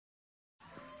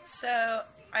So,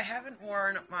 I haven't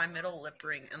worn my middle lip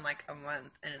ring in like a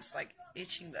month, and it's like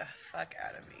itching the fuck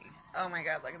out of me. Oh my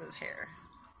god, look at this hair.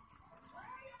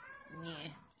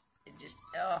 Yeah. It just,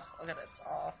 oh, look at it, it's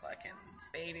all fucking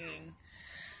fading.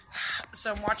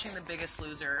 So, I'm watching The Biggest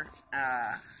Loser,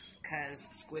 because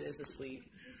Squid is asleep.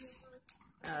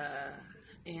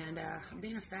 And I'm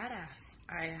being a fat ass.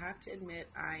 I have to admit,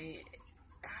 I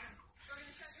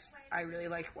really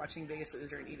like watching Biggest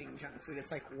Loser and eating junk food.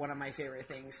 It's like one of my favorite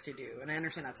things to do. And I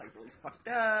understand that's like really fucked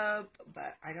up,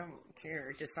 but I don't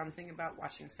care. Just something about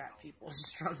watching fat people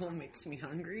struggle makes me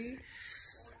hungry.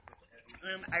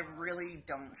 And I really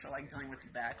don't feel like dealing with the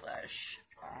backlash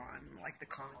on like the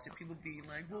comments of people being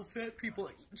like, well, fat people,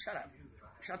 shut up.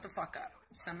 Shut the fuck up.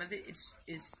 Some of it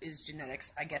is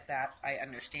genetics. I get that. I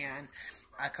understand.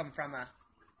 I come from a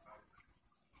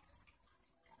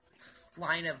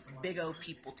line of big O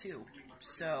people too.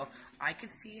 So I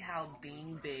could see how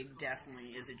being big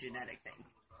definitely is a genetic thing.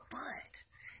 But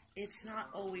it's not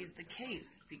always the case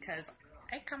because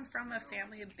I come from a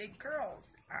family of big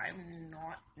girls. I'm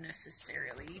not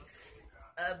necessarily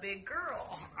a big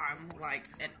girl. I'm like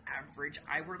an average.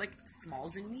 I wear like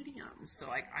smalls and mediums. So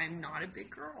like I'm not a big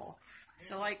girl.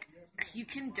 So like you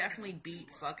can definitely beat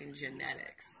fucking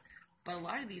genetics. But a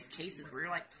lot of these cases where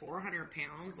you're like 400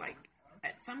 pounds, like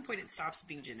at some point it stops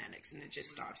being genetics and it just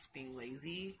stops being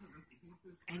lazy.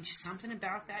 And just something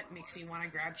about that makes me want to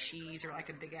grab cheese or like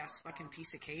a big ass fucking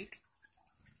piece of cake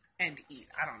and eat.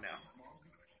 I don't know.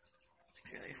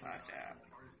 It's really fucked up.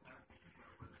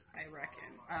 I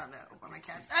reckon. I don't know. When my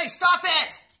cat's... Hey, stop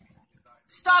it!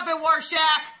 Stop it,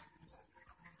 Warshak!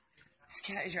 This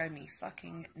cat is driving me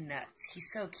fucking nuts. He's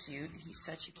so cute. He's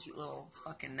such a cute little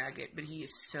fucking nugget, but he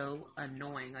is so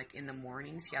annoying. Like, in the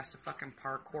mornings, he has to fucking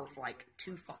parkour for like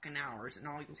 2 fucking hours, and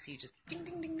all you'll see is just ding,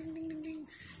 ding, ding, ding, ding, ding, ding.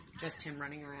 Just him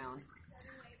running around.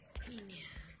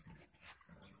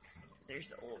 There's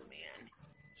the old man.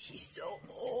 He's so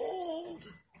old.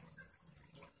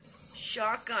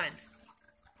 Shotgun.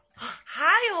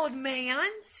 Hi, old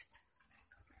mans.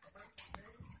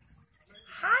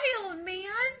 Hi, old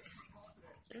mans.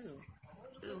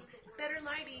 Ooh, better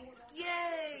lighting.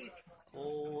 Yay.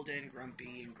 Old and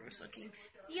grumpy and gross looking.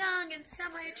 Young and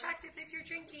semi-attractive if you're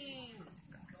drinking.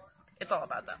 It's all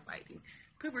about that lighting.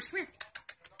 Poopers, come here.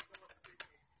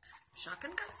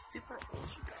 Shotgun got super old,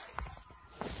 you guys.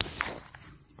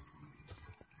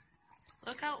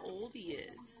 Look how old he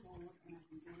is.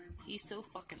 He's so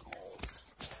fucking old.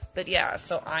 But yeah,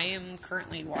 so I am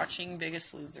currently watching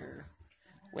Biggest Loser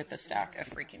with a stack of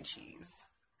freaking cheese.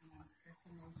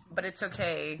 But it's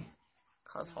okay,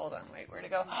 because hold on, wait, where'd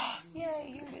it go?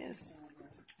 Yay, here it is.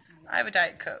 I have a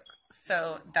Diet Coke,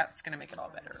 so that's going to make it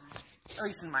all better. At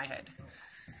least in my head.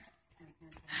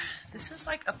 This is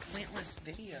like a pointless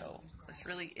video. This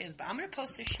really is. But I'm going to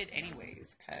post this shit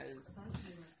anyways, because...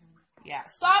 yeah,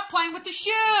 stop playing with the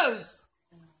shoes!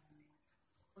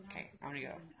 Okay, I'm going to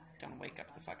go. Don't wake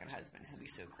up the fucking husband. He'll be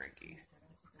so cranky.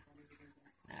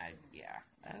 Yeah.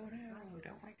 Oh no,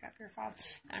 don't wake up your father.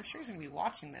 And I'm sure he's going to be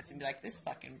watching this and be like, this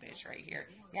fucking bitch right here.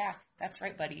 Yeah, that's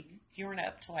right, buddy. If you weren't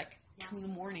up to like 2 in the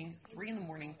morning, 3 in the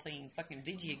morning playing fucking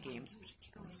video games, but you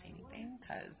can't really say anything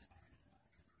because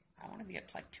I want to be up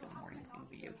to like 2 in the morning playing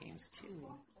video games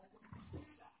too.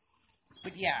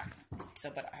 But yeah,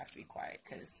 but I have to be quiet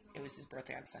because it was his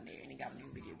birthday on Sunday and he got a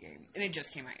new video game. And it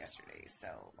just came out yesterday,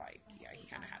 so like, yeah, he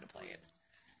kind of had to play it.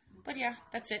 But yeah,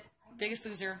 that's it. Biggest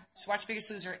Loser. Just watch Biggest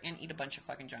Loser and eat a bunch of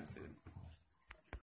fucking junk food.